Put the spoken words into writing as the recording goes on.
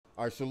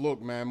All right, so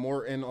look, man,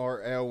 more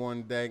NRL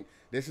on deck.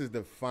 This is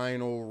the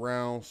final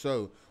round.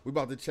 So we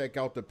about to check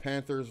out the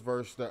Panthers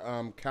versus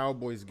the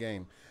Cowboys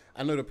game.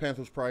 I know the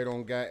Panthers probably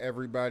don't got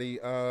everybody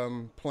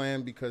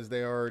planned because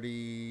they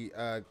already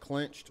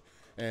clinched.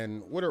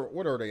 And what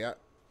are they at?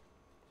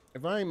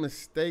 If I ain't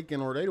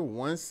mistaken, are they the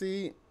 1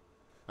 seed?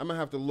 I'm going to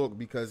have to look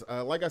because,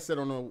 like I said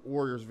on the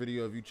Warriors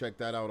video, if you checked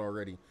that out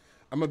already,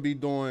 I'm going to be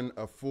doing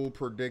a full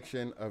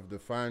prediction of the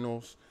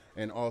finals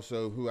and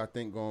also who I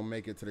think going to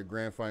make it to the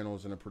grand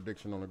finals and a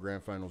prediction on the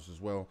grand finals as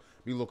well.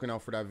 Be looking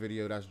out for that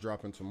video. That's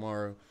dropping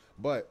tomorrow.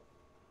 But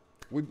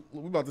we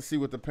about to see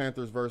what the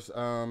Panthers versus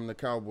the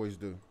Cowboys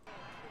do.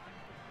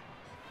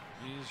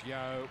 Here's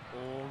Yo.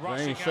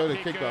 They ain't show the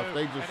kickoff.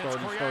 They just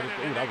started.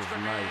 Oh, that was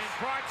nice.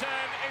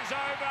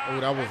 Oh,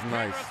 that was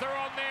nice. Penrith are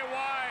on their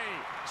way.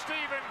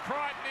 Stephen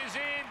Crichton is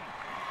in.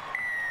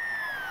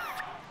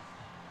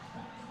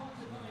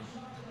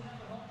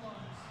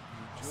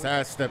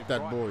 Sad step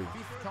that boy.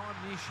 5th time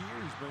this year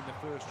he's been the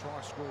first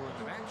try scorer in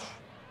the match.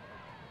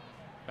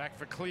 Back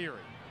for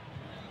Cleary.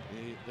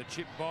 The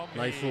chip bomb.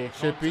 Nice little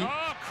chippy.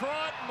 Oh,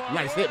 Crichton,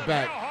 nice hit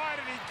back. How high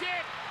did he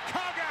get?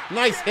 Cogger.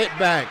 Nice hit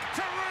back.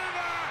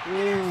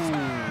 Ooh.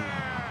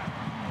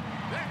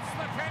 That's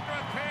the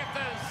Penrith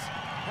Panthers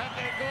at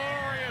their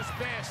glorious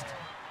best.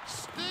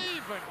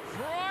 Stephen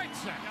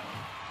Crichton.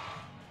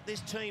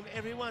 This team,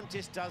 everyone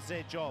just does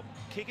their job.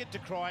 Kick it to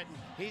Crichton.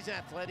 He's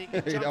athletic.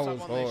 He jumps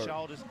up on their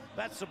shoulders.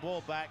 Bats the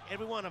ball back.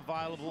 Everyone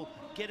available.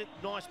 Get it.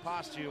 Nice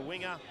pass to your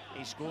winger.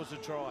 He scores a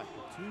try.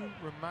 2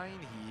 remain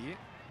here.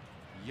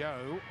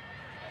 Yo.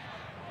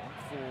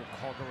 For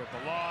Cogger at the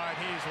line.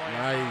 Here's Liam.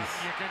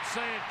 Nice. You can see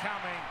it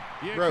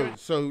coming. Bro,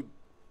 so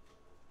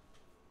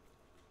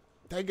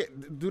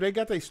do they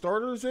got their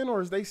starters in, or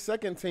is they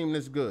second team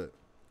this good?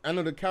 I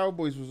know the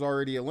Cowboys was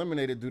already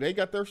eliminated. Do they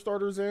got their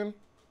starters in?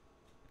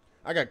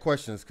 I got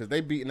questions because they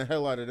beating the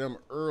hell out of them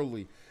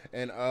early,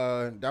 and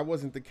that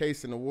wasn't the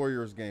case in the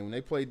Warriors game. When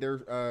they played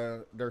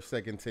their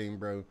second team,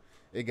 bro,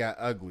 it got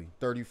ugly,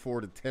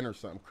 34-10 or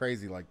something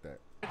crazy like that.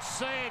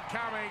 See it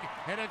coming,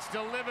 and it's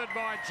delivered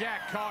by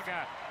Jack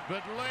Cogger.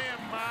 But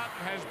Liam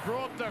Martin has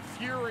brought the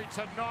fury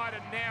tonight,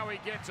 and now he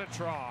gets a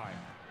try.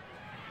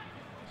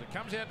 So it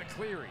comes out to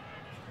Cleary.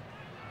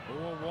 Oh,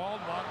 a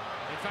wild one.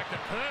 In fact, a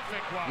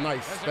perfect one.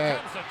 Nice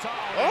stat.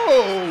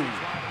 Oh!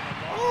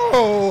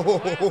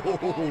 The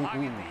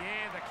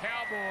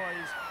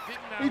Cowboys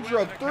didn't know he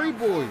dropped 3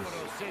 boys.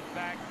 Sit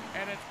back,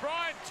 and it's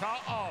Brian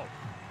To'o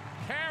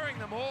carrying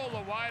them all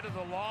the way to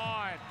the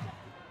line.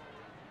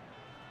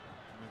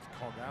 It's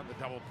Cogger, the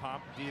double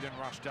pump, did and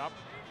rushed up.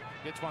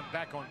 Gets one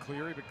back on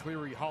Cleary, but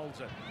Cleary holds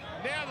it.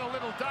 Now the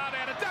little dart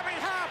out of dummy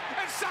half,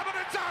 and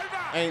Summerton's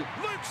over!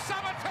 Luke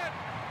Summerton!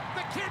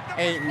 The kid that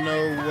ain't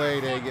no way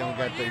they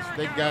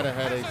gotta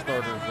have their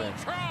starters in.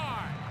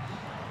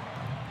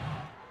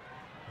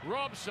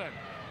 Robson,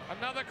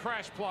 another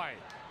crash play.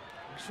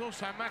 We saw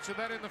so much of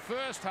that in the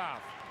first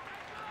half.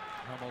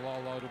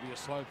 Hamalolo to be a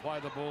slow play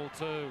the ball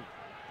too.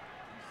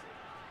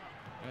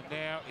 And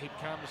now it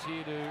comes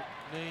here to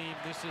Neem.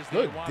 This is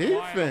their one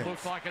defense. Way. It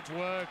looks like it's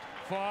worked.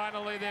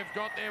 Finally, they've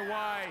got their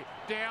way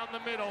down the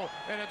middle,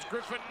 and it's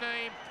Griffin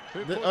Neem.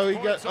 He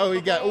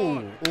got.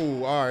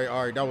 Ooh. All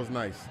right. That was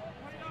nice.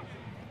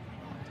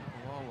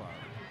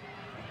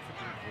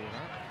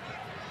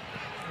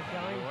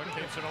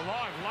 Keeps it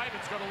alive.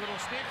 Laban's got a little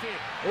sniff here.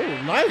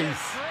 Oh,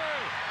 nice.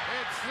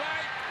 It's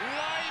Zach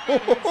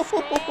Laban who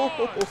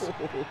scores.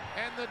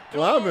 And the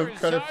Laban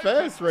cut it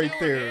fast right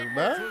there,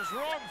 man. Was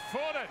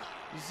wrong-footed.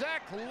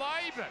 Zach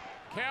Laban.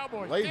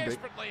 Cowboys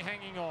desperately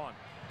hanging on.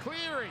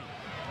 Cleary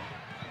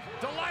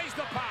delays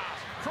the pass.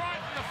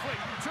 Crichton the flick.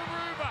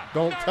 Taruba.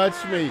 Don't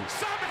touch me.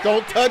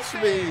 Don't touch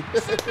me.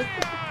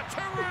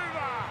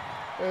 Taruba.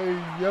 Hey,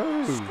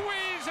 yo.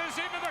 Squeezes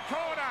into the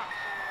corner.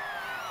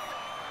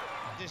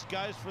 Just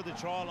goes for the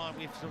try line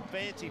with some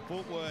fancy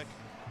footwork,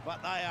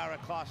 but they are a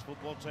class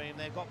football team.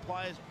 They've got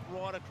players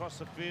right across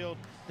the field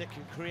that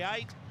can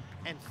create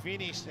and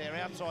finish. Their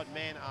outside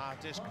men are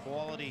just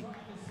quality.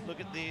 Look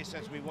at this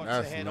as we watch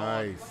the head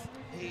on.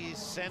 He is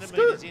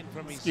centimetres in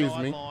from his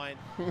sideline.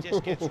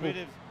 Just gets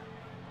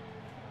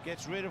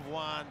rid of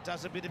one,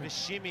 does a bit of a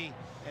shimmy,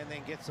 and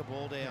then gets the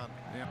ball down.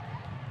 Yeah.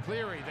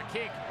 Cleary, the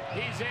kick.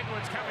 Here's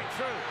Edwards coming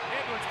through.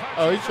 Edwards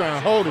oh, he's trying to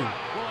hold him.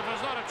 Well, if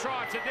it's not a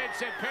try, it's a dead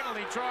set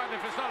penalty try. And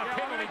if it's not a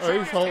penalty try, oh,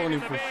 he's holding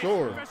him for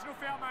sure.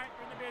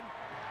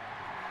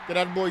 Get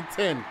that boy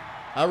 10.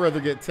 I'd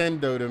rather get 10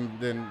 though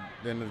than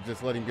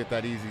just let him get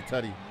that easy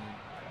tutty.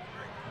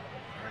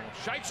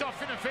 Shakes off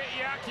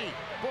Inafetiaki.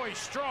 Boy, he's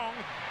strong,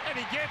 and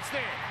he gets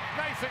there.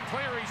 Nathan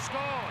Cleary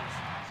scores.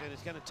 And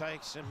it's going to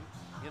take some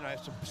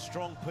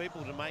strong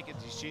people to make a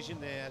decision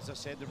there. As I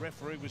said, the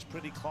referee was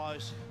pretty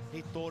close.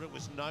 He thought it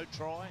was no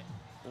try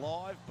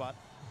live, but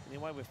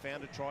anyway, we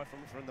found a try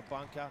from the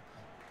bunker.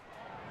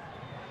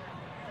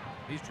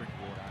 He's drinking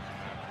water.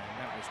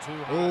 That was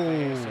too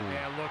hard. So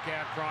now look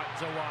out,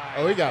 Crichton's away.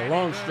 Oh, he got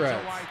long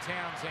straps. Away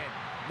Townsend.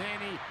 Then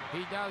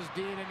he does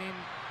Dearden in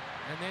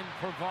And then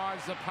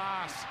provides the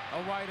pass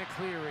away to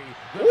Cleary.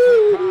 The pass.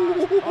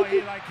 Oh,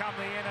 here they come,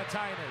 the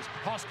entertainers.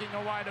 Hosking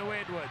away to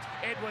Edwards.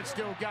 Edwards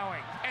still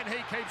going, and he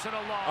keeps it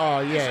alive. Oh,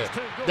 yeah.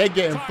 They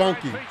getting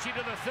funky. To the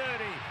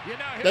 30. You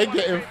know they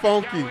getting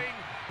funky. Going,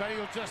 but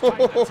he'll just take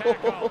the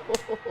tackle.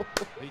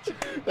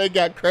 They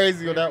got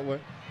crazy on that one.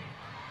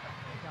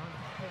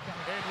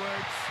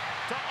 Edwards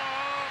to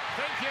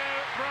thank you.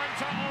 Brian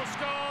Tuttle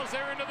scores.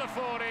 They're into the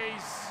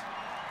 40s.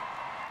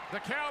 The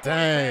Cowboys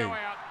now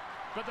out.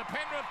 But the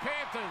Penrith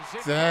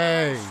Panthers,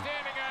 standing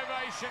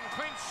ovation,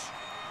 clinch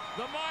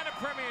the minor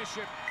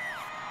premiership.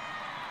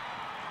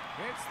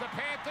 It's the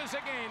Panthers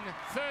again,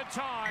 third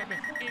time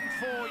in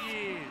 4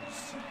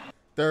 years.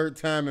 Third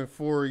time in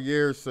 4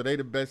 years, so they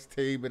the best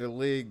team in the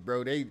league,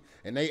 bro. They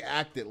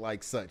acted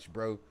like such,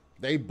 bro.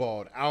 They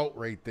balled out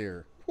right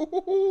there.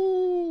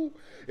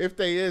 If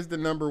they is the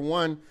number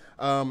one,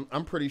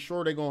 I'm pretty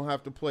sure they're gonna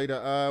have to play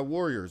the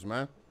Warriors,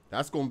 man.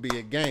 That's gonna be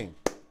a game.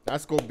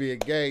 That's going to be a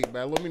game,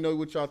 man. Let me know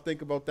what y'all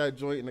think about that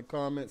joint in the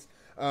comments.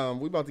 We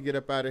about to get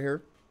up out of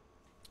here.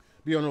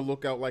 Be on the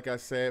lookout, like I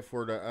said,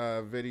 for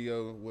the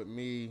video with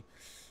me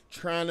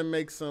trying to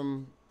make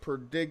some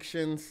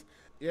predictions.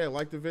 Yeah,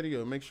 like the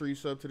video. Make sure you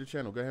sub to the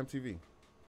channel. GoHammTV.